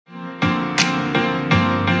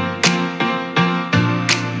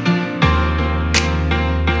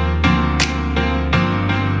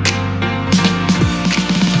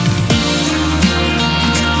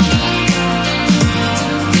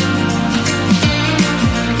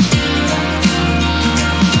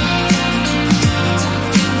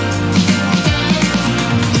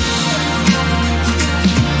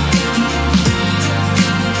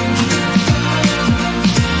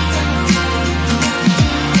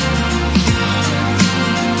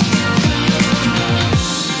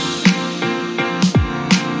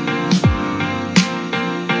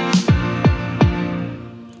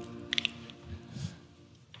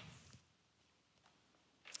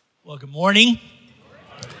Morning.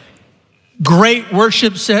 Great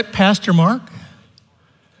worship set, Pastor Mark.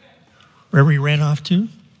 Wherever you ran off to.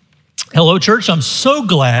 Hello, church. I'm so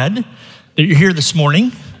glad that you're here this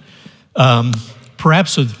morning.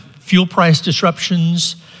 Perhaps with fuel price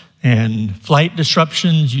disruptions and flight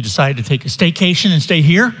disruptions, you decided to take a staycation and stay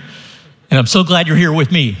here. And I'm so glad you're here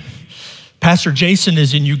with me. Pastor Jason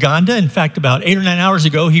is in Uganda. In fact, about 8 or 9 hours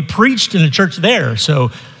ago, he preached in a church there.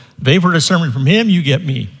 So they've heard a sermon from him, you get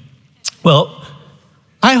me. Well,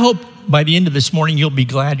 I hope by the end of this morning, you'll be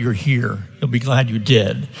glad you're here. You'll be glad you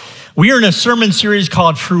did. We are in a sermon series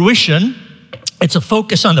called Fruition. It's a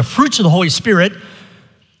focus on the fruits of the Holy Spirit.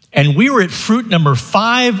 And we were at fruit number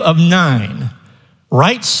 5 of 9,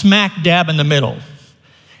 right smack dab in the middle.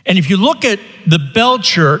 And if you look at the bell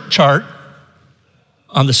chart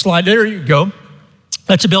on the slide, there you go.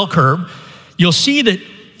 That's a bell curve. You'll see that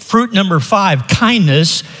fruit number 5,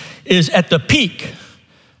 kindness, is at the peak.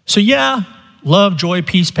 So yeah, love, joy,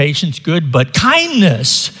 peace, patience, good, but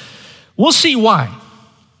kindness, we'll see why.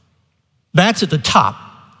 That's at the top.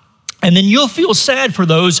 And then you'll feel sad for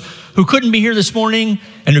those who couldn't be here this morning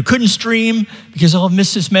and who couldn't stream because they'll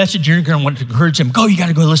miss this message. You're going to want to encourage them, you got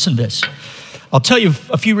to go listen to this. I'll tell you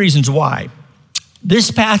a few reasons why.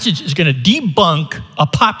 This passage is going to debunk a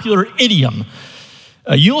popular idiom.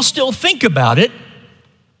 You'll still think about it,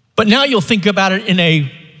 but now you'll think about it in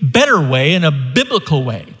a better way, in a biblical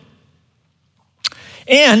way.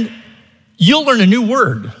 And you'll learn a new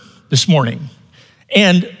word this morning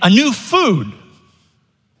and a new food,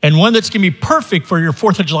 and one that's going to be perfect for your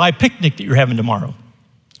 4th of July picnic that you're having tomorrow,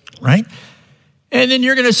 right? And then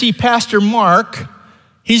you're going to see Pastor Mark.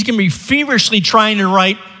 He's going to be feverishly trying to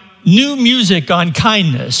write new music on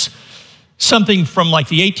kindness, something from like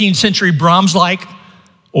the 18th century Brahms-like,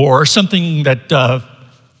 or something that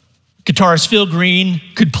guitarist Phil Green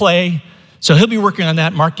could play. So he'll be working on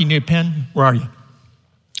that. Mark, do you need a pen? Where are you?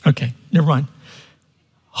 Okay, never mind.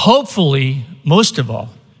 Hopefully, most of all,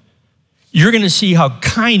 you're going to see how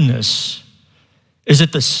kindness is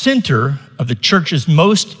at the center of the church's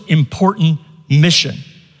most important mission.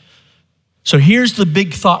 So here's the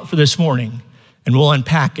big thought for this morning, and we'll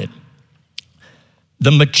unpack it. The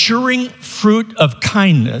maturing fruit of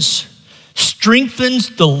kindness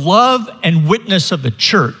strengthens the love and witness of the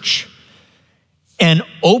church and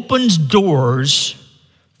opens doors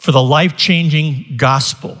for the life-changing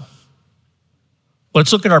gospel.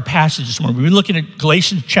 Let's look at our passage this morning. We've been looking at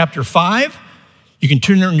Galatians chapter 5. You can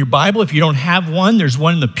turn there in your Bible. If you don't have one, there's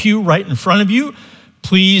one in the pew right in front of you.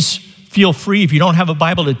 Please feel free, if you don't have a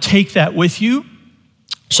Bible, to take that with you.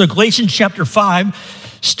 So Galatians chapter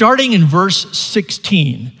 5, starting in verse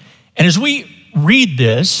 16. And as we read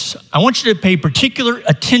this, I want you to pay particular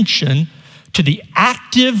attention to the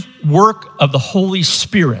active work of the Holy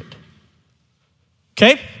Spirit.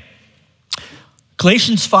 Okay?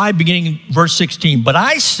 Galatians 5, beginning in verse 16. But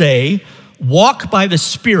I say, walk by the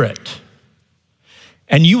Spirit,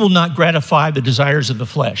 and you will not gratify the desires of the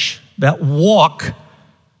flesh. That walk,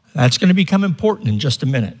 that's going to become important in just a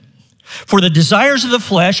minute. For the desires of the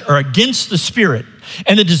flesh are against the Spirit,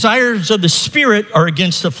 and the desires of the Spirit are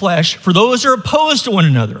against the flesh, for those are opposed to one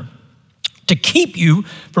another, to keep you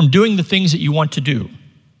from doing the things that you want to do.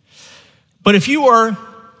 But if you are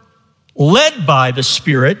led by the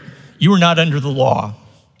Spirit, you are not under the law.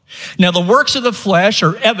 Now, the works of the flesh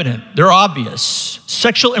are evident. They're obvious.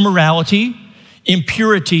 Sexual immorality,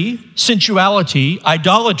 impurity, sensuality,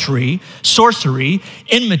 idolatry, sorcery,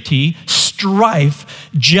 enmity, strife,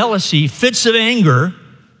 jealousy, fits of anger,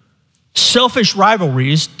 selfish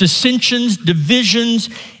rivalries, dissensions, divisions,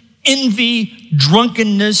 envy,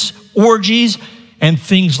 drunkenness, orgies, and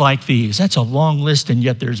things like these. That's a long list, and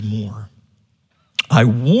yet there's more. I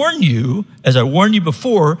warn you, as I warned you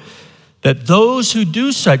before, that those who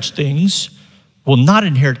do such things will not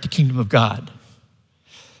inherit the kingdom of God.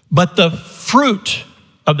 But the fruit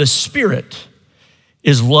of the Spirit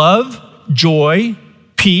is love, joy,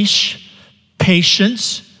 peace,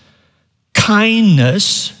 patience,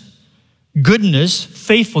 kindness, goodness,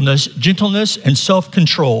 faithfulness, gentleness, and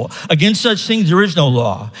self-control. Against such things there is no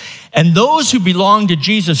law. And those who belong to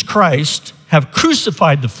Jesus Christ have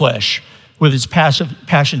crucified the flesh with its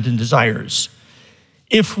passions and desires.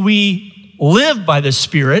 If we live by the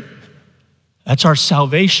Spirit, that's our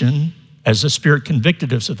salvation, as the Spirit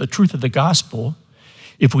convicted us of the truth of the gospel.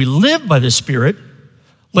 If we live by the Spirit,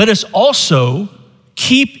 let us also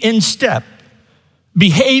keep in step,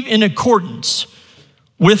 behave in accordance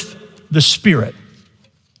with the Spirit.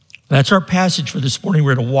 That's our passage for this morning.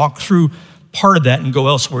 We're going to walk through part of that and go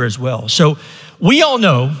elsewhere as well. So we all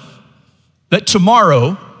know that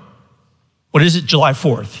tomorrow, what is it, July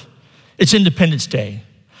 4th? It's Independence Day.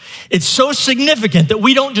 It's so significant that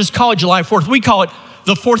we don't just call it July 4th, we call it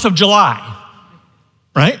the 4th of July,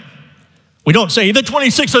 right? We don't say the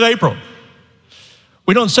 26th of April.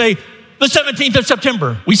 We don't say the 17th of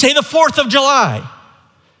September. We say the 4th of July.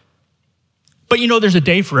 But you know, there's a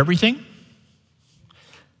day for everything.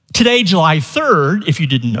 Today, July 3rd, if you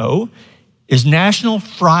didn't know, is National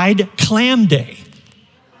Fried Clam Day.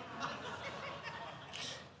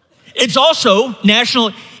 It's also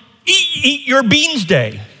National Eat Your Beans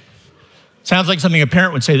Day. Sounds like something a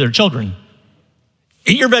parent would say to their children.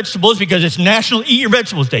 Eat your vegetables because it's National Eat Your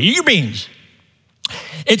Vegetables Day. Eat your beans.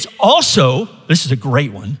 It's also, this is a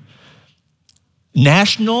great one,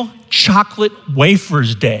 National Chocolate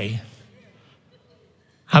Wafers Day.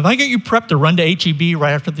 Have I got you prepped to run to HEB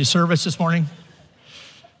right after the service this morning?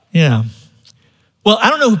 Yeah. Well, I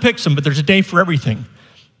don't know who picks them, but there's a day for everything.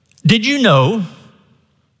 Did you know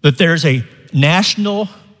that there's a National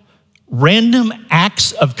Random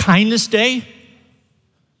Acts of Kindness Day?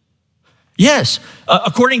 Yes.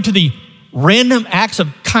 According to the Random Acts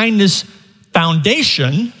of Kindness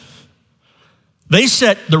Foundation, they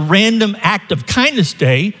set the Random Act of Kindness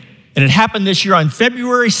Day, and it happened this year on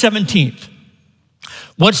February 17th.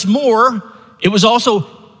 What's more, it was also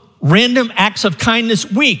Random Acts of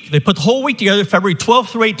Kindness Week. They put the whole week together, February 12th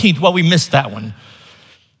through 18th. Well, we missed that one.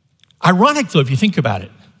 Ironic, though, if you think about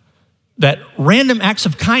it, that Random Acts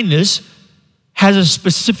of Kindness has a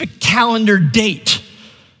specific calendar date.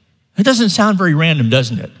 It doesn't sound very random,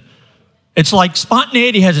 doesn't it? It's like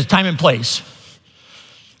spontaneity has its time and place.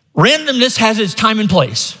 Randomness has its time and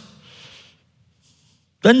place.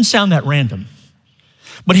 Doesn't sound that random.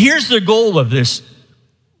 But here's the goal of this,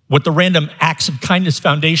 what the Random Acts of Kindness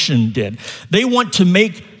Foundation did. They want to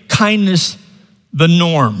make kindness the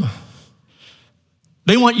norm.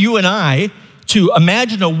 They want you and I to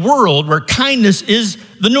imagine a world where kindness is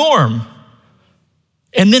the norm,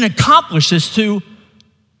 and then accomplish this through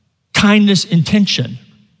kindness intention,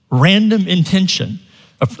 random intention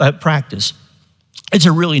of that practice. It's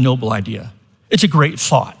a really noble idea. It's a great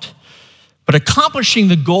thought. But accomplishing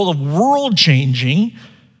the goal of world changing,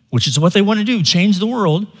 which is what they want to do, change the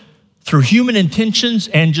world, through human intentions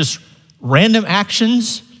and just random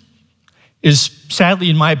actions, is sadly,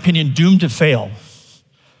 in my opinion, doomed to fail.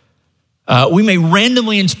 We may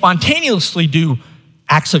randomly and spontaneously do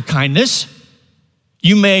acts of kindness.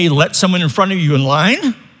 You may let someone in front of you in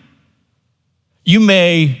line.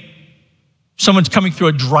 Someone's coming through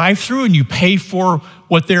a drive-through and you pay for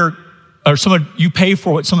what somebody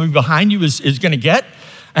behind you is going to get.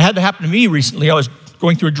 I had that happen to me recently. I was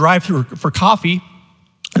going through a drive-through for coffee,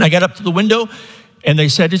 and I got up to the window, and they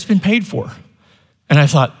said, "It's been paid for." And I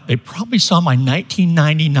thought, they probably saw my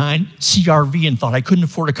 1999 CRV and thought I couldn't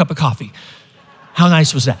afford a cup of coffee. How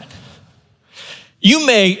nice was that? You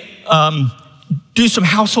may do some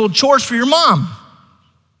household chores for your mom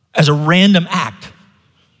as a random act,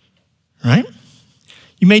 right?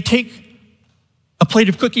 You may take a plate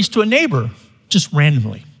of cookies to a neighbor just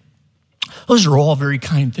randomly. Those are all very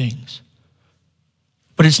kind things.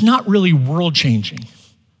 But it's not really world changing.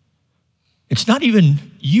 It's not even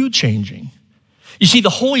you changing. You see, the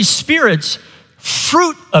Holy Spirit's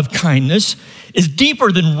fruit of kindness is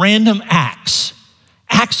deeper than random acts.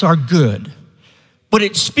 Acts are good, but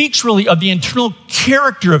it speaks really of the internal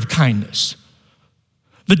character of kindness,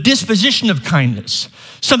 the disposition of kindness,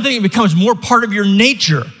 something that becomes more part of your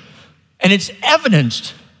nature, and it's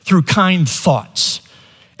evidenced through kind thoughts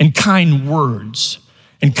and kind words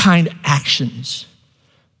and kind actions.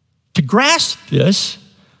 To grasp this,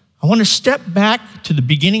 I want to step back to the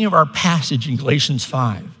beginning of our passage in Galatians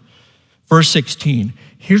 5, verse 16.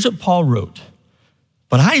 Here's what Paul wrote.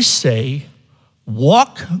 "But I say,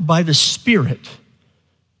 walk by the Spirit.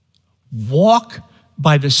 Walk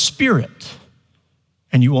by the Spirit,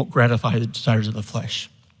 and you won't gratify the desires of the flesh."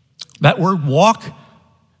 That word walk,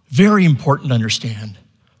 very important to understand.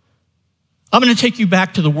 I'm going to take you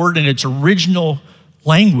back to the word in its original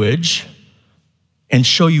language and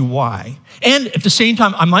show you why. And at the same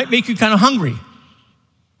time, I might make you kind of hungry.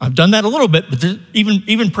 I've done that a little bit, but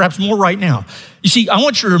even perhaps more right now. You see, I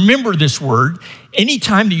want you to remember this word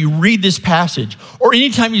anytime that you read this passage, or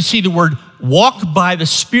anytime you see the word walk by the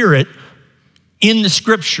Spirit in the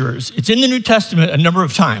scriptures. It's in the New Testament a number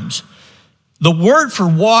of times. The word for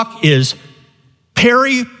walk is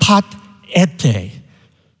peripatete.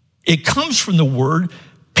 It comes from the word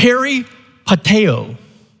peripateo.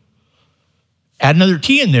 Add another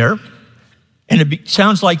T in there, and it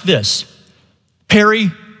sounds like this.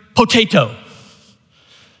 Potato.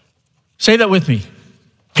 Say that with me.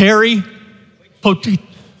 Potato.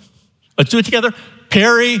 Let's do it together.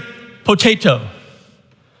 Potato.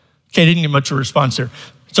 Okay, I didn't get much of a response there.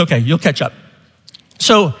 It's okay, you'll catch up.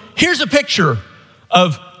 So here's a picture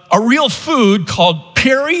of a real food called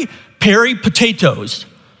peri-peri potatoes.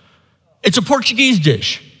 It's a Portuguese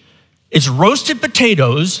dish. It's roasted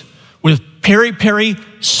potatoes with peri-peri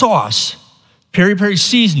sauce, peri-peri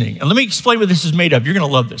seasoning. And let me explain what this is made of. You're gonna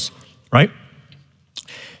love this, right?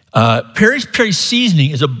 Peri-peri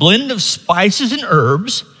seasoning is a blend of spices and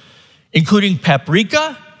herbs, including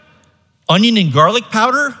paprika, onion and garlic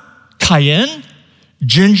powder, cayenne,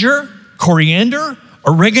 ginger, coriander,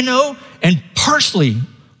 oregano, and parsley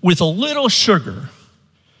with a little sugar.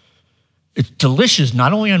 It's delicious,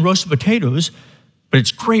 not only on roasted potatoes, but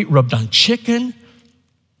it's great rubbed on chicken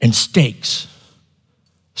and steaks.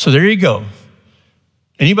 So there you go.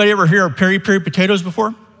 Anybody ever hear of peri-peri potatoes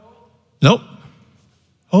before? Nope.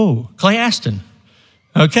 Oh, Clay Aston.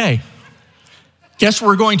 Okay. Guess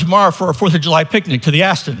we're going tomorrow for our 4th of July picnic to the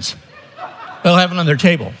Astons. They'll have it on their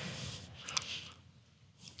table.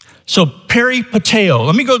 So peri-pateo.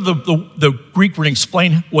 Let me go to the Greek word and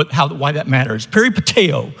explain why that matters.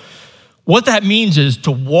 Peri-pateo. What that means is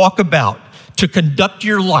to walk about, to conduct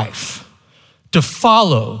your life, to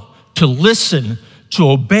follow, to listen, to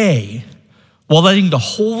obey, while letting the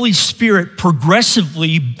Holy Spirit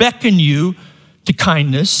progressively beckon you to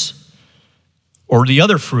kindness or the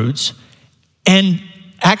other fruits and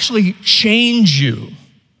actually change you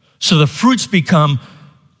so the fruits become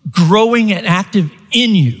growing and active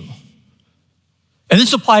in you. And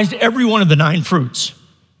this applies to every one of the 9 fruits.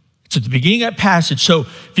 It's at the beginning of that passage. So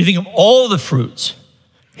if you think of all the fruits,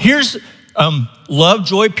 here's love,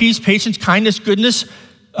 joy, peace, patience, kindness, goodness,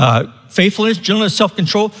 faithfulness, gentleness,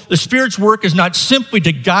 self-control. The Spirit's work is not simply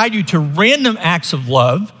to guide you to random acts of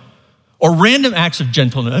love or random acts of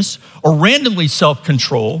gentleness or randomly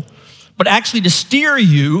self-control, but actually to steer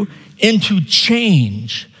you into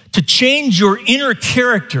change, to change your inner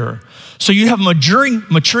character so you have a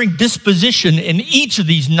maturing disposition in each of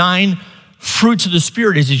these 9 fruits of the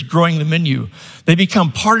Spirit as He's growing them in you. They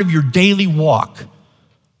become part of your daily walk.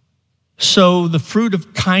 So the fruit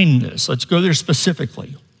of kindness, let's go there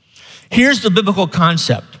specifically. Here's the biblical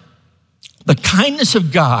concept. The kindness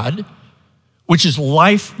of God, which is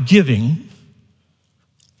life-giving,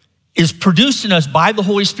 is produced in us by the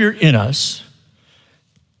Holy Spirit in us,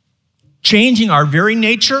 changing our very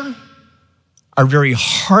nature, our very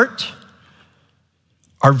heart,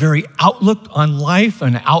 our very outlook on life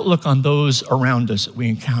and outlook on those around us that we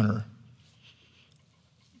encounter.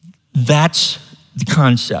 That's the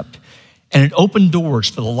concept. And it opened doors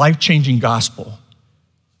for the life-changing gospel,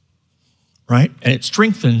 right? And it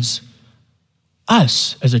strengthens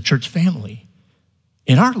us as a church family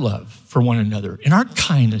in our love for one another, in our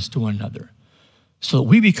kindness to one another, so that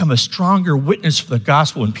we become a stronger witness for the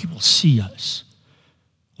gospel when people see us,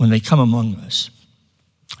 when they come among us.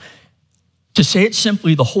 To say it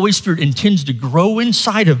simply, the Holy Spirit intends to grow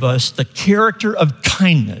inside of us the character of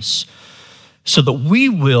kindness so that we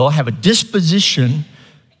will have a disposition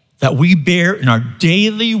that we bear in our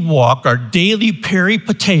daily walk, our daily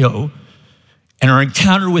peri-pateo, and our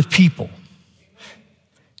encounter with people.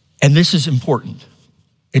 And this is important.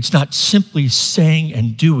 It's not simply saying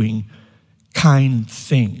and doing kind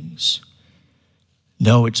things.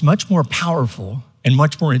 No, it's much more powerful and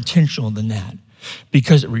much more intentional than that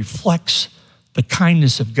because it reflects the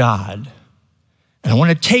kindness of God. And I want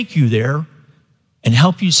to take you there and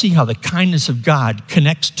help you see how the kindness of God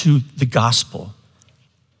connects to the gospel.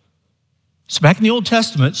 So back in the Old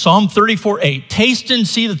Testament, Psalm 34:8, taste and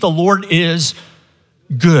see that the Lord is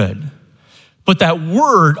good. But that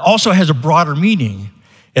word also has a broader meaning.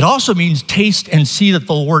 It also means taste and see that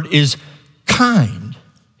the Lord is kind.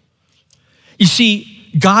 You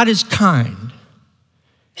see, God is kind,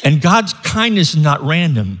 and God's kindness is not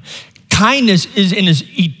random. Kindness is in His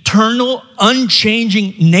eternal,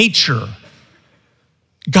 unchanging nature.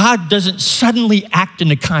 God doesn't suddenly act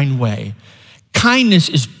in a kind way. Kindness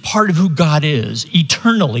is part of who God is,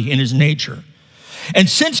 eternally in His nature. And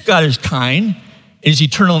since God is kind, in His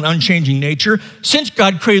eternal and unchanging nature, since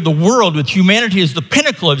God created the world with humanity as the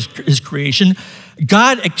pinnacle of His creation,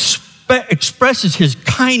 God expresses His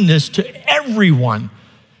kindness to everyone.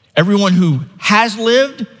 Everyone who has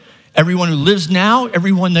lived, everyone who lives now,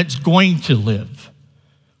 everyone that's going to live,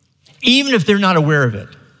 even if they're not aware of it.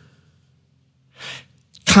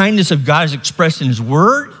 Kindness of God is expressed in His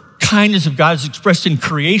word, kindness of God is expressed in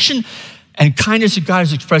creation, and kindness of God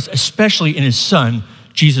is expressed especially in His Son,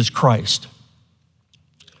 Jesus Christ.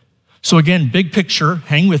 So again, big picture,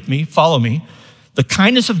 hang with me, follow me. The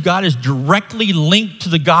kindness of God is directly linked to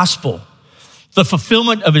the gospel, the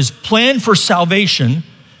fulfillment of His plan for salvation,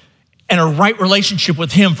 and a right relationship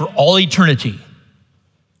with Him for all eternity.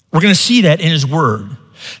 We're going to see that in His word.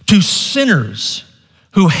 To sinners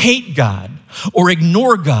who hate God or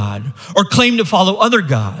ignore God or claim to follow other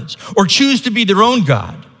gods or choose to be their own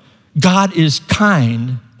God, God is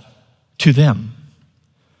kind to them.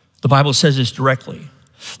 The Bible says this directly.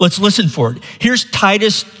 Let's listen for it. Here's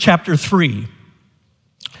Titus chapter 3.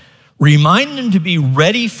 Remind them to be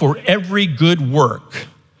ready for every good work,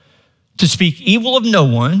 to speak evil of no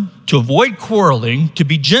one, to avoid quarreling, to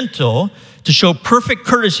be gentle, to show perfect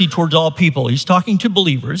courtesy towards all people. He's talking to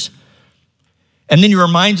believers. And then he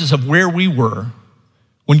reminds us of where we were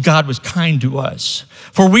when God was kind to us.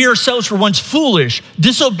 For we ourselves were once foolish,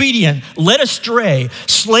 disobedient, led astray,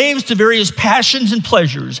 slaves to various passions and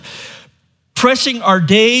pleasures, pressing our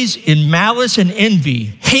days in malice and envy,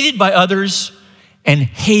 hated by others and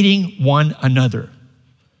hating one another.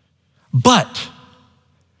 But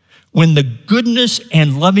when the goodness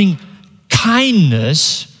and loving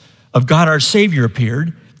kindness of God our Savior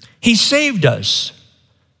appeared, he saved us.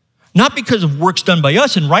 Not because of works done by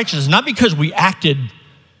us in righteousness, not because we acted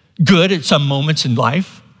good at some moments in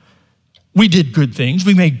life. We did good things.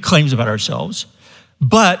 We made claims about ourselves.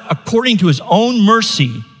 But according to his own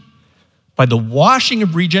mercy, by the washing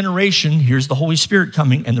of regeneration, here's the Holy Spirit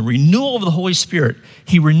coming, and the renewal of the Holy Spirit,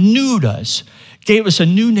 he renewed us, gave us a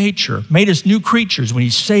new nature, made us new creatures when he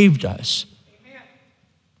saved us. Amen.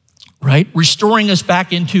 Right? Restoring us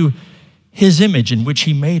back into his image in which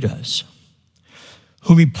he made us,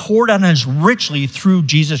 whom he poured on us richly through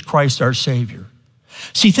Jesus Christ our Savior.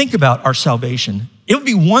 See, think about our salvation. It would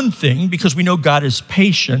be one thing, because we know God is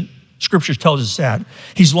patient. Scripture tells us that.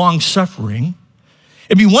 He's long-suffering.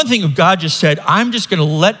 It'd be one thing if God just said, I'm just going to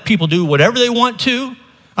let people do whatever they want to.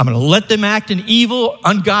 I'm going to let them act in evil,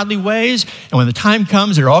 ungodly ways. And when the time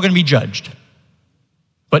comes, they're all going to be judged.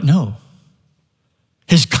 But no.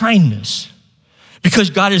 His kindness. Because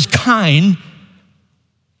God is kind,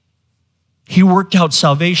 he worked out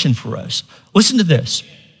salvation for us. Listen to this,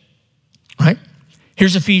 right?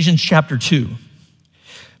 Here's Ephesians chapter 2.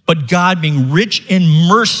 But God, being rich in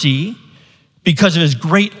mercy, because of his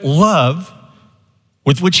great love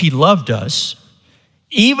with which he loved us,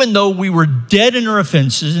 even though we were dead in our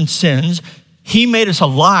offenses and sins, he made us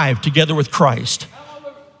alive together with Christ.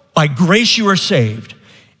 By grace you are saved,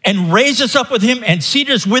 and raised us up with him and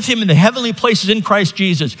seated us with him in the heavenly places in Christ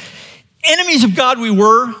Jesus. Enemies of God we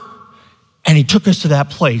were, and he took us to that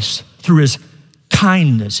place through his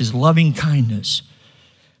kindness, his loving kindness.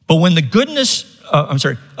 But when the goodness,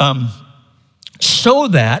 so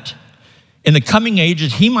that in the coming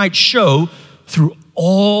ages he might show through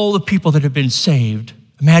all the people that have been saved.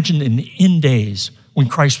 Imagine in the end days when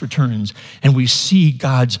Christ returns and we see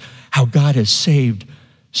how God has saved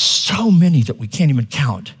so many that we can't even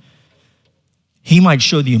count. He might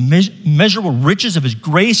show the immeasurable riches of his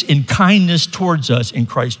grace and kindness towards us in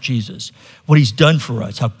Christ Jesus. What he's done for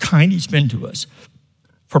us, how kind he's been to us.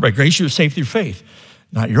 For by grace you are saved through faith.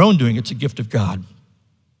 Not your own doing, it's a gift of God.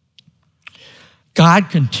 God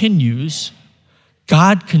continues,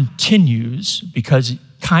 because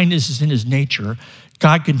kindness is in his nature,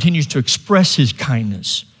 God continues to express his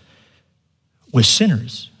kindness with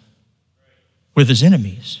sinners, with his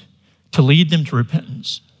enemies, to lead them to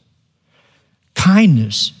repentance.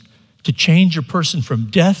 Kindness to change a person from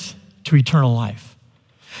death to eternal life.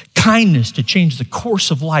 Kindness to change the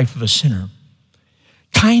course of life of a sinner.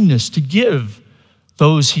 Kindness to give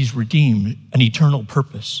those he's redeemed an eternal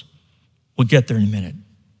purpose. We'll get there in a minute.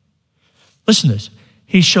 Listen to this.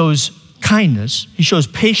 He shows kindness. He shows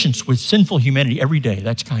patience with sinful humanity every day.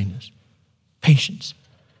 That's kindness. Patience.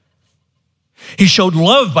 He showed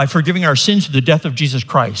love by forgiving our sins through the death of Jesus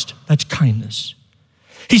Christ. That's kindness.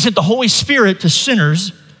 He sent the Holy Spirit to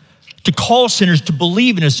sinners, to call sinners to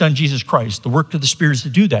believe in his son, Jesus Christ. The work of the Spirit is to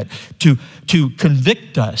do that, to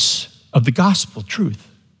convict us of the gospel truth.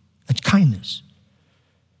 That's kindness.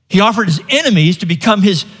 He offered his enemies to become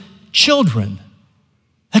his children.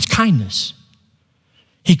 That's kindness.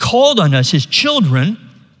 He called on us, his children,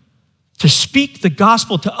 to speak the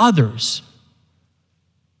gospel to others.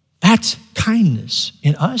 That's kindness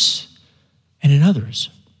in us and in others.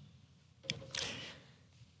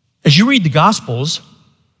 As you read the Gospels,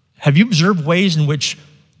 have you observed ways in which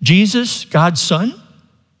Jesus, God's Son,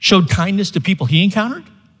 showed kindness to people he encountered?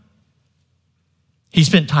 He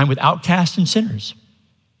spent time with outcasts and sinners.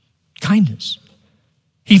 Kindness.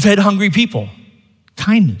 He fed hungry people.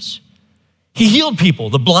 Kindness. He healed people,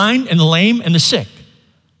 the blind and the lame and the sick.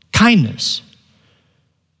 Kindness.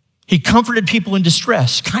 He comforted people in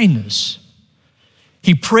distress. Kindness.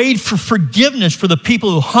 He prayed for forgiveness for the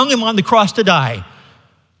people who hung him on the cross to die.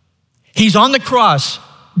 He's on the cross,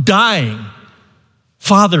 dying.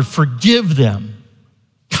 Father, forgive them.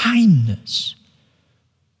 Kindness.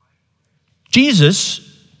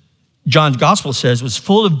 Jesus, John's gospel says, was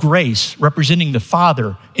full of grace, representing the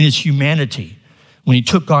Father in his humanity when he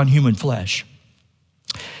took on human flesh.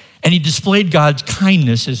 And he displayed God's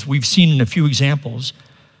kindness, as we've seen in a few examples,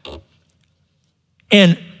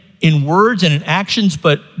 and in words and in actions,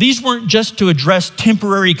 but these weren't just to address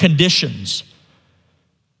temporary conditions.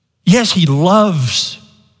 Yes, he loves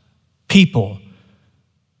people.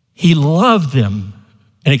 He loved them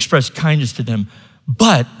and expressed kindness to them,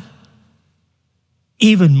 but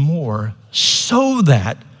even more so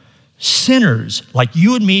that sinners like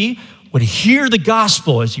you and me would hear the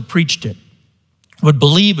gospel as he preached it, would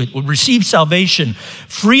believe it, would receive salvation,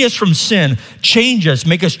 free us from sin, change us,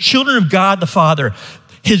 make us children of God the Father,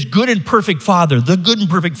 his good and perfect Father, the good and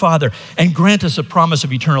perfect Father, and grant us a promise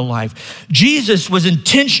of eternal life. Jesus was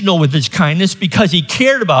intentional with his kindness because he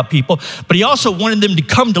cared about people, but he also wanted them to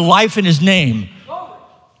come to life in his name,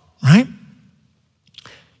 right?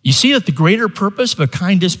 You see that the greater purpose of a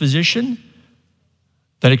kind disposition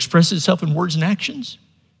that expresses itself in words and actions,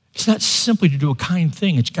 it's not simply to do a kind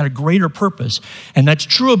thing. It's got a greater purpose. And that's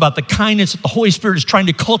true about the kindness that the Holy Spirit is trying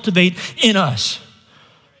to cultivate in us.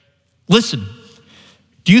 Listen,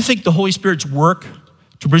 do you think the Holy Spirit's work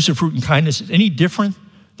to produce the fruit and kindness is any different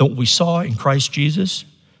than what we saw in Christ Jesus?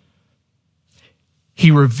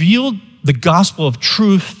 He revealed the gospel of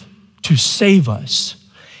truth to save us.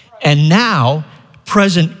 And now,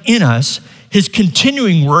 present in us, his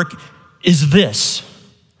continuing work is this.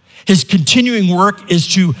 His continuing work is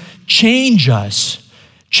to change us,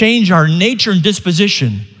 change our nature and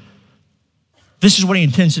disposition. This is what he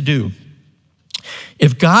intends to do.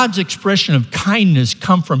 If God's expression of kindness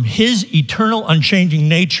come from his eternal, unchanging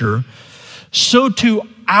nature, so too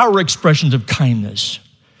our expressions of kindness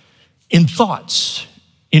in thoughts,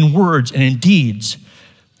 in words, and in deeds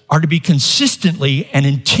are to be consistently and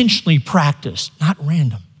intentionally practiced, not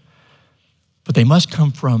random. But they must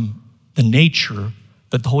come from the nature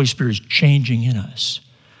that the Holy Spirit is changing in us,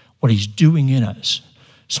 what he's doing in us,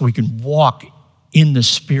 so we can walk in the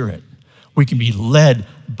Spirit. We can be led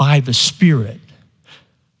by the Spirit.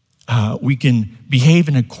 We can behave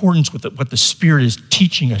in accordance with what the Spirit is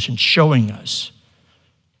teaching us and showing us.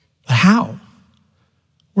 But how?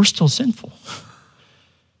 We're still sinful.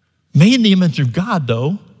 Made in the image of God,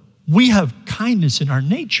 though, we have kindness in our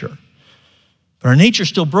nature. But our nature's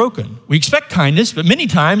still broken. We expect kindness, but many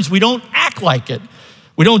times we don't act like it.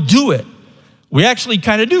 We don't do it. We actually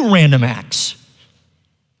kind of do random acts.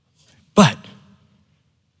 But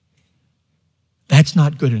that's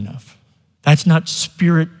not good enough. That's not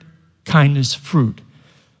Spirit kindness fruit.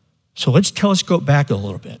 So let's telescope back a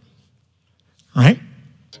little bit, right?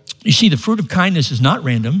 You see, the fruit of kindness is not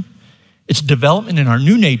random. It's development in our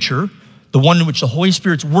new nature, the one in which the Holy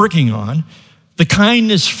Spirit's working on. The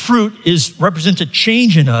kindness fruit represents a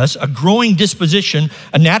change in us, a growing disposition,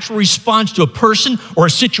 a natural response to a person or a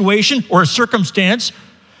situation or a circumstance,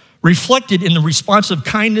 reflected in the response of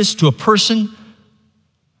kindness to a person,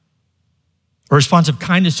 or response of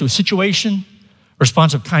kindness to a situation, or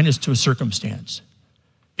response of kindness to a circumstance.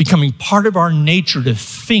 Becoming part of our nature to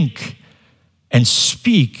think and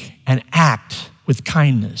speak and act with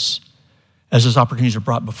kindness as those opportunities are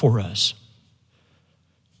brought before us.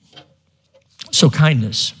 So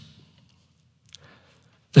kindness.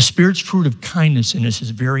 The Spirit's fruit of kindness in us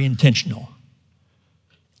is very intentional.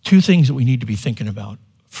 Two things that we need to be thinking about.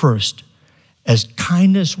 First, as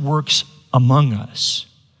kindness works among us,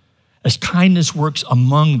 as kindness works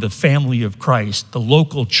among the family of Christ, the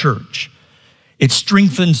local church, it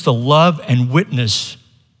strengthens the love and witness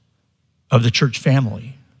of the church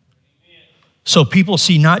family. So people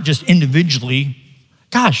see not just individually,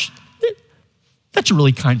 gosh, that's a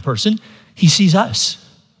really kind person. He sees us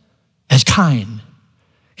as kind.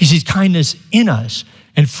 He sees kindness in us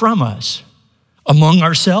and from us, among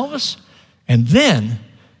ourselves, and then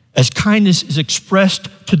as kindness is expressed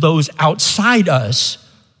to those outside us,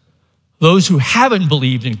 those who haven't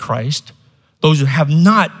believed in Christ, those who have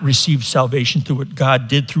not received salvation through what God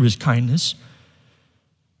did through his kindness,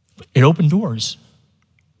 it opened doors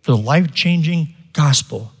for the life-changing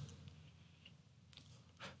gospel.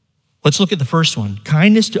 Let's look at the first one.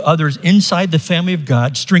 Kindness to others inside the family of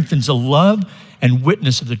God strengthens the love and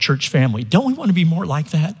witness of the church family. Don't we want to be more like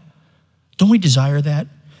that? Don't we desire that?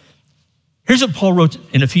 Here's what Paul wrote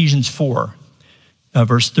in Ephesians 4,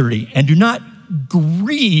 verse 30. And do not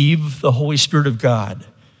grieve the Holy Spirit of God.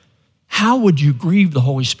 How would you grieve the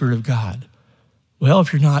Holy Spirit of God? Well,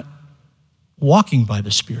 if you're not walking by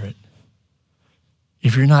the Spirit,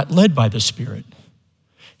 if you're not led by the Spirit,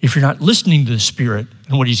 if you're not listening to the Spirit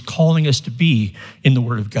and what he's calling us to be in the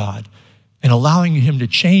Word of God and allowing him to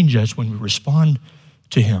change us when we respond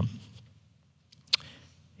to him.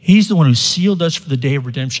 He's the one who sealed us for the day of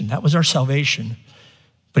redemption. That was our salvation,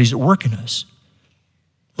 but he's at work in us.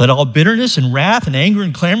 Let all bitterness and wrath and anger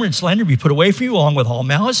and clamor and slander be put away from you, along with all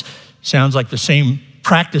malice. Sounds like the same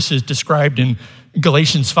practices described in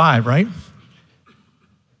Galatians 5, right?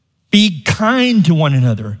 Be kind to one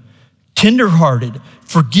another, tenderhearted,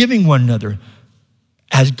 forgiving one another,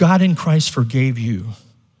 as God in Christ forgave you.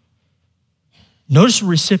 Notice the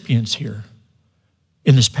recipients here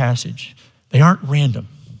in this passage. They aren't random.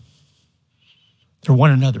 They're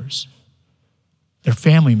one another's. They're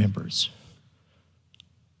family members.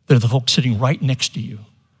 They're the folks sitting right next to you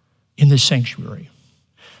in this sanctuary.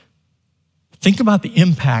 Think about the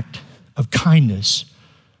impact of kindness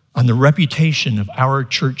on the reputation of our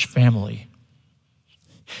church family.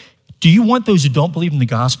 Do you want those who don't believe in the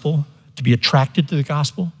gospel to be attracted to the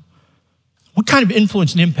gospel? What kind of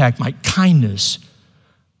influence and impact might kindness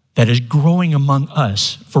that is growing among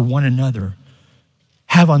us for one another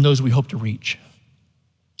have on those we hope to reach?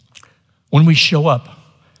 When we show up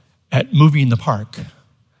at Movie in the Park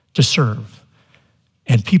to serve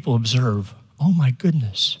and people observe, oh my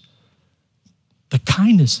goodness, the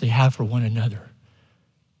kindness they have for one another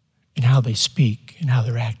and how they speak and how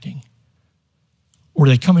they're acting. Or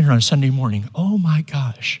they come in here on a Sunday morning, oh my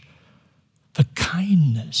gosh, the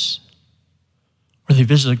kindness. Or they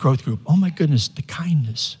visit a growth group, oh my goodness, the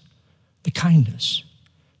kindness,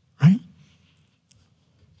 right?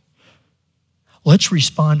 Let's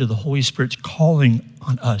respond to the Holy Spirit's calling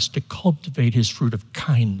on us to cultivate his fruit of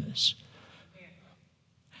kindness.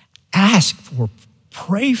 Ask for,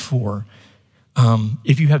 pray for.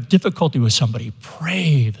 If you have difficulty with somebody,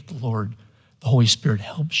 pray that the Lord, the Holy Spirit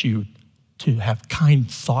helps you to have kind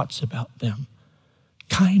thoughts about them,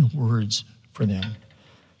 kind words for them.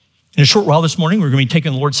 In a short while this morning, we're going to be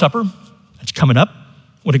taking the Lord's Supper. That's coming up.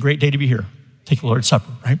 What a great day to be here. Take the Lord's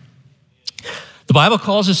Supper, right? The Bible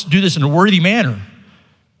calls us to do this in a worthy manner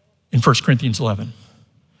in 1 Corinthians 11.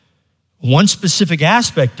 One specific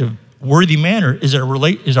aspect of worthy manner is our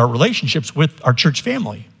relationships with our church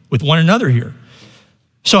family, with one another here.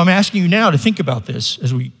 So I'm asking you now to think about this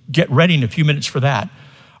as we get ready in a few minutes for that.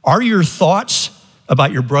 Are your thoughts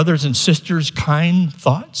about your brothers and sisters kind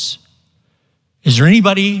thoughts? Is there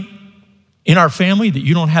anybody in our family that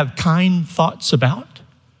you don't have kind thoughts about?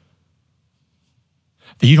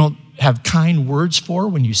 That you don't have kind words for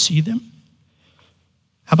when you see them?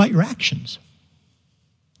 How about your actions?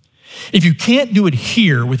 If you can't do it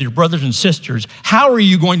here with your brothers and sisters, how are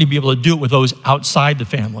you going to be able to do it with those outside the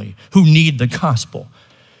family who need the gospel?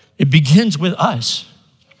 It begins with us,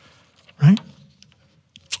 right?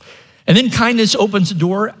 And then kindness opens the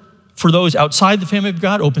door for those outside the family of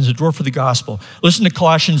God, opens the door for the gospel. Listen to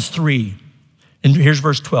Colossians 3, and here's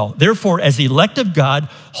verse 12. Therefore, as the elect of God,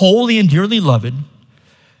 holy and dearly loved,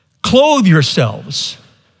 clothe yourselves,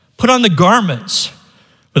 put on the garments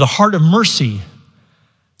with a heart of mercy,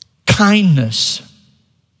 kindness,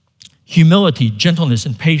 humility, gentleness,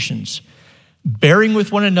 and patience, bearing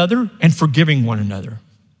with one another and forgiving one another.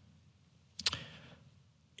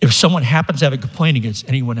 If someone happens to have a complaint against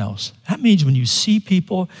anyone else, that means when you see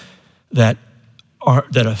people that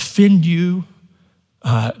offend you,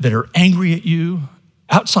 that are angry at you,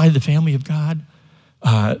 outside the family of God,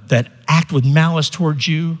 that act with malice towards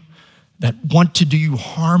you, that want to do you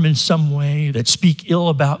harm in some way, that speak ill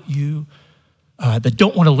about you, that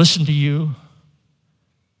don't want to listen to you,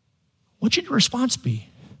 what should your response be?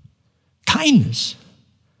 Kindness.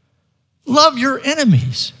 Love your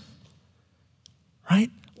enemies, right?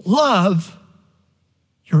 Love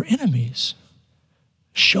your enemies.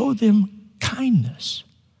 Show them kindness.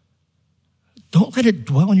 Don't let it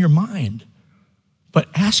dwell in your mind, but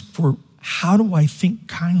ask for, how do I think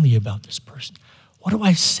kindly about this person? What do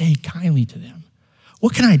I say kindly to them?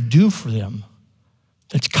 What can I do for them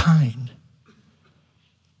that's kind?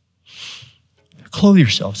 Clothe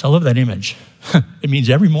yourselves. I love that image. It means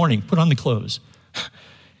every morning, put on the clothes.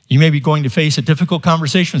 You may be going to face a difficult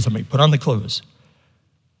conversation with somebody, put on the clothes.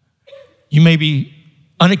 You may be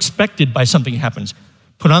unexpected by something happens,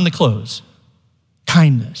 put on the clothes.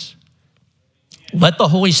 Kindness. Let the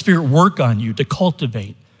Holy Spirit work on you to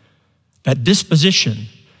cultivate that disposition.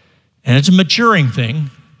 And it's a maturing thing.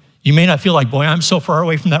 You may not feel like, boy, I'm so far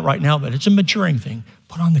away from that right now, but it's a maturing thing.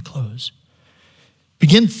 Put on the clothes.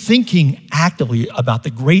 Begin thinking actively about the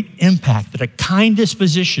great impact that a kind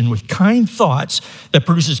disposition with kind thoughts that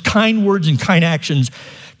produces kind words and kind actions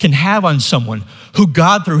can have on someone who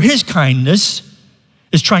God, through his kindness,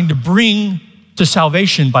 is trying to bring to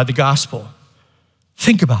salvation by the gospel.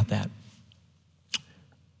 Think about that.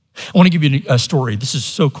 I want to give you a story. This is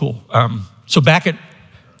so cool. So back at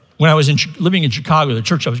when I was living in Chicago, the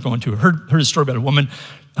church I was going to, heard a story about a woman,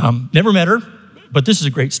 never met her, but this is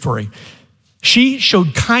a great story. She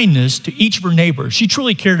showed kindness to each of her neighbors. She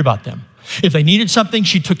truly cared about them. If they needed something,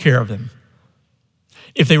 she took care of them.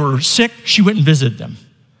 If they were sick, she went and visited them.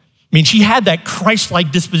 I mean, she had that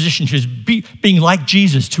Christ-like disposition. She was being like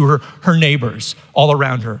Jesus to her neighbors all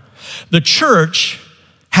around her. The church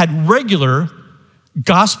had regular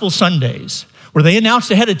gospel Sundays where they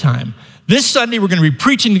announced ahead of time, this Sunday we're going to be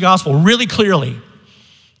preaching the gospel really clearly.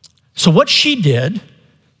 So what she did,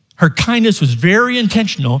 her kindness was very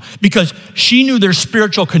intentional because she knew their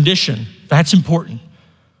spiritual condition. That's important.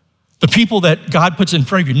 The people that God puts in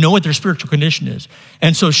front of you know what their spiritual condition is.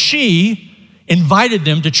 And so she invited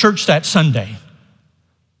them to church that Sunday,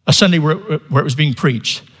 a Sunday where it was being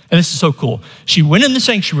preached. And this is so cool. She went in the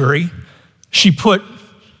sanctuary. She put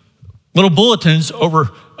little bulletins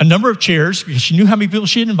over a number of chairs because she knew how many people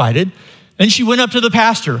she had invited. Then she went up to the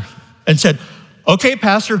pastor and said, okay,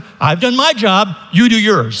 pastor, I've done my job. You do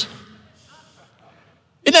yours.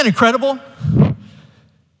 Isn't that incredible?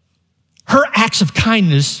 Her acts of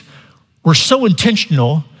kindness were so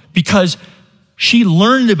intentional because she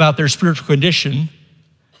learned about their spiritual condition.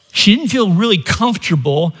 She didn't feel really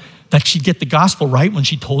comfortable that she'd get the gospel right when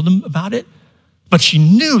she told them about it, but she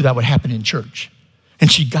knew that would happen in church,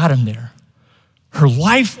 and she got them there. Her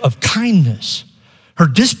life of kindness, her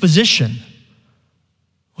disposition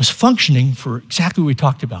was functioning for exactly what we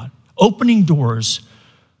talked about, opening doors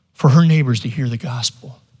for her neighbors to hear the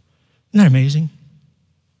gospel. Isn't that amazing?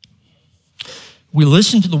 We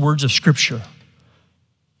listen to the words of Scripture.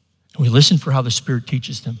 We listen for how the Spirit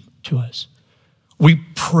teaches them to us. We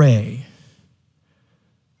pray.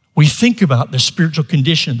 We think about the spiritual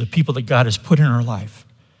condition of the people that God has put in our life.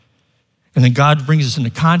 And then God brings us into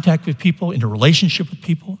contact with people, into relationship with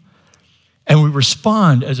people. And we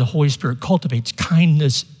respond as the Holy Spirit cultivates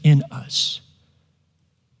kindness in us.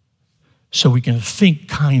 So we can think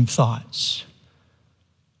kind thoughts.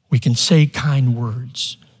 We can say kind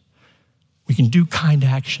words. We can do kind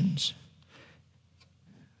actions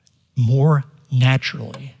more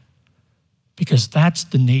naturally, because that's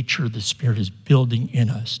the nature the Spirit is building in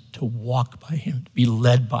us, to walk by Him, to be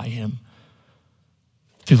led by Him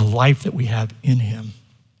through the life that we have in Him.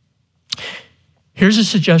 Here's a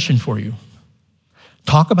suggestion for you.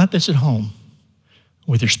 Talk about this at home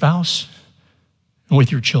with your spouse and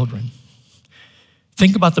with your children.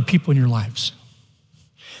 Think about the people in your lives.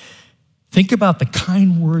 Think about the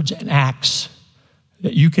kind words and acts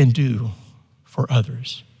that you can do for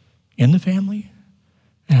others in the family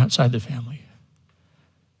and outside the family.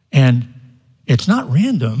 And it's not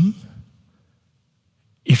random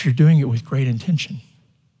if you're doing it with great intention.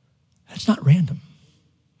 It's not random.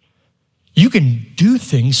 You can do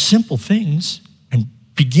things, simple things, and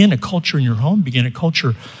begin a culture in your home, begin a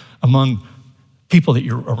culture among people that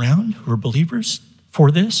you're around who are believers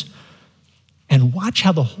for this, and watch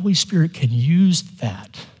how the Holy Spirit can use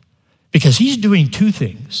that, because He's doing two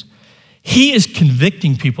things. He is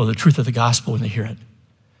convicting people of the truth of the gospel when they hear it,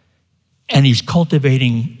 and He's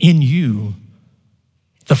cultivating in you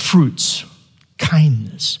the fruits,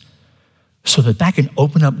 kindness, so that can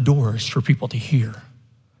open up doors for people to hear,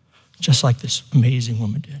 just like this amazing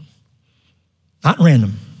woman did. Not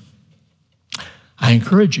random. I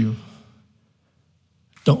encourage you,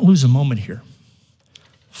 don't lose a moment here.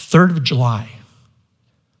 3rd of July.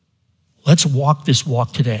 Let's walk this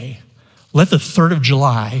walk today. Let the 3rd of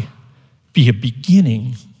July be a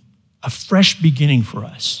beginning, a fresh beginning for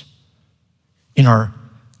us in our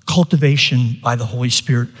cultivation by the Holy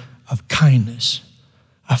Spirit of kindness,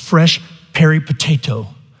 a fresh potato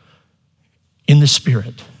in the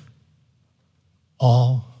Spirit,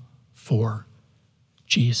 all for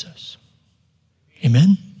Jesus.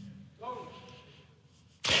 Amen?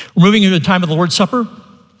 We're moving into the time of the Lord's Supper.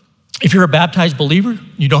 If you're a baptized believer,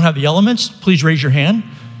 you don't have the elements, please raise your hand.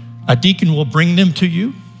 A deacon will bring them to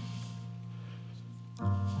you.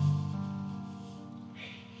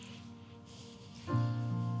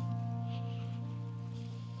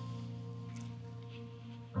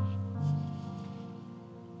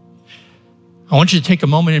 I want you to take a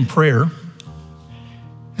moment in prayer,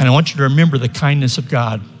 and I want you to remember the kindness of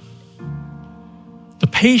God, the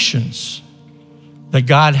patience that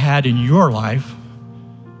God had in your life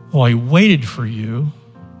while He waited for you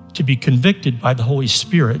to be convicted by the Holy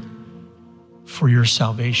Spirit for your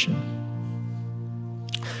salvation.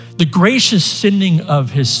 The gracious sending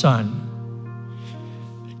of His Son,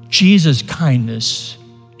 Jesus' kindness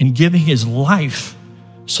in giving His life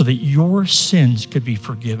so that your sins could be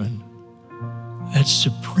forgiven. That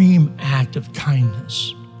supreme act of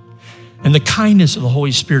kindness. and the kindness of the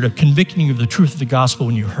Holy Spirit of convicting you of the truth of the gospel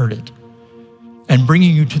when you heard it and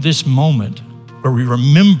bringing you to this moment where we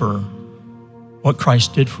remember what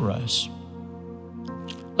Christ did for us.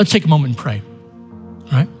 Let's take a moment and pray,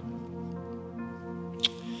 all right?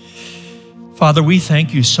 Father, we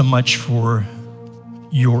thank you so much for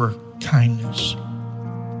your kindness.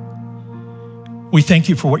 We thank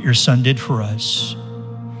you for what your Son did for us,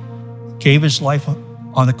 gave his life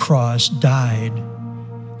on the cross, died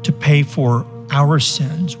to pay for our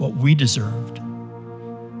sins, what we deserved.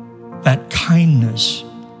 That kindness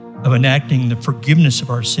of enacting the forgiveness of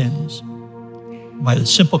our sins by the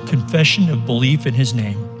simple confession of belief in his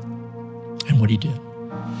name and what he did.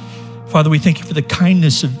 Father, we thank you for the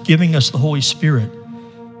kindness of giving us the Holy Spirit,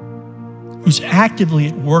 who's actively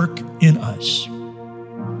at work in us.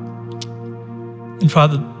 And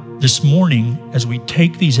Father, this morning, as we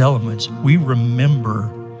take these elements, we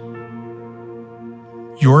remember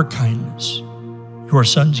your kindness, your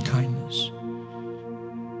Son's kindness,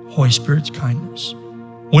 Holy Spirit's kindness.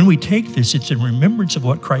 When we take this, it's in remembrance of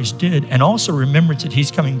what Christ did and also remembrance that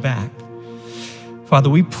he's coming back. Father,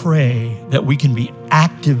 we pray that we can be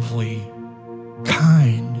actively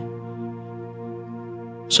kind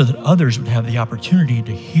so that others would have the opportunity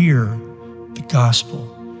to hear the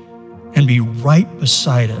gospel and be right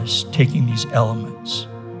beside us taking these elements.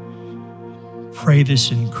 Pray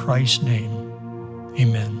this in Christ's name.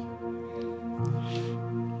 Amen.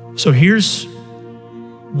 So here's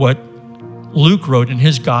what Luke wrote in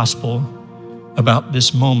his gospel about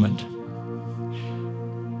this moment.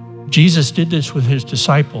 Jesus did this with his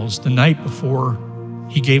disciples the night before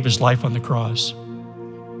he gave his life on the cross.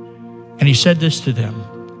 And he said this to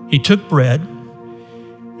them. He took bread,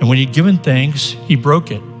 and when he'd given thanks, he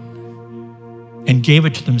broke it and gave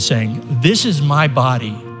it to them, saying, "This is my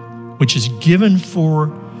body, which is given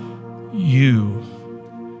for you.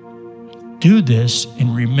 Do this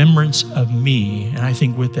in remembrance of me." And I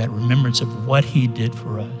think with that, remembrance of what he did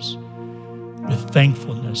for us, with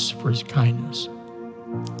thankfulness for his kindness.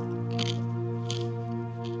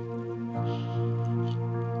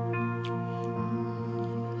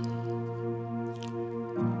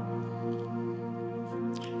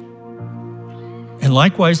 And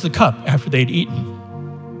likewise the cup after they'd eaten.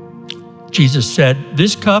 Jesus said,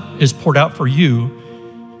 "This cup is poured out for you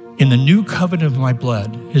in the new covenant of my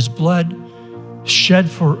blood." His blood shed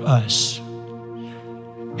for us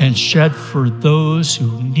and shed for those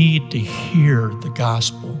who need to hear the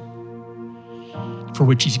gospel, for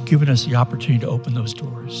which he's given us the opportunity to open those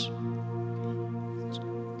doors.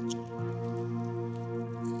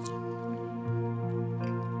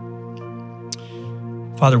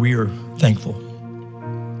 Father, we are thankful.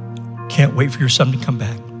 Can't wait for your Son to come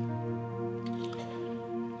back.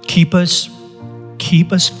 Keep us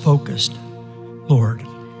focused, Lord,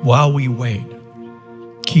 while we wait.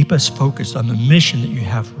 Keep us focused on the mission that you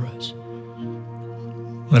have for us.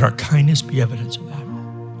 Let our kindness be evidence of that.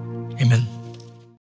 Amen.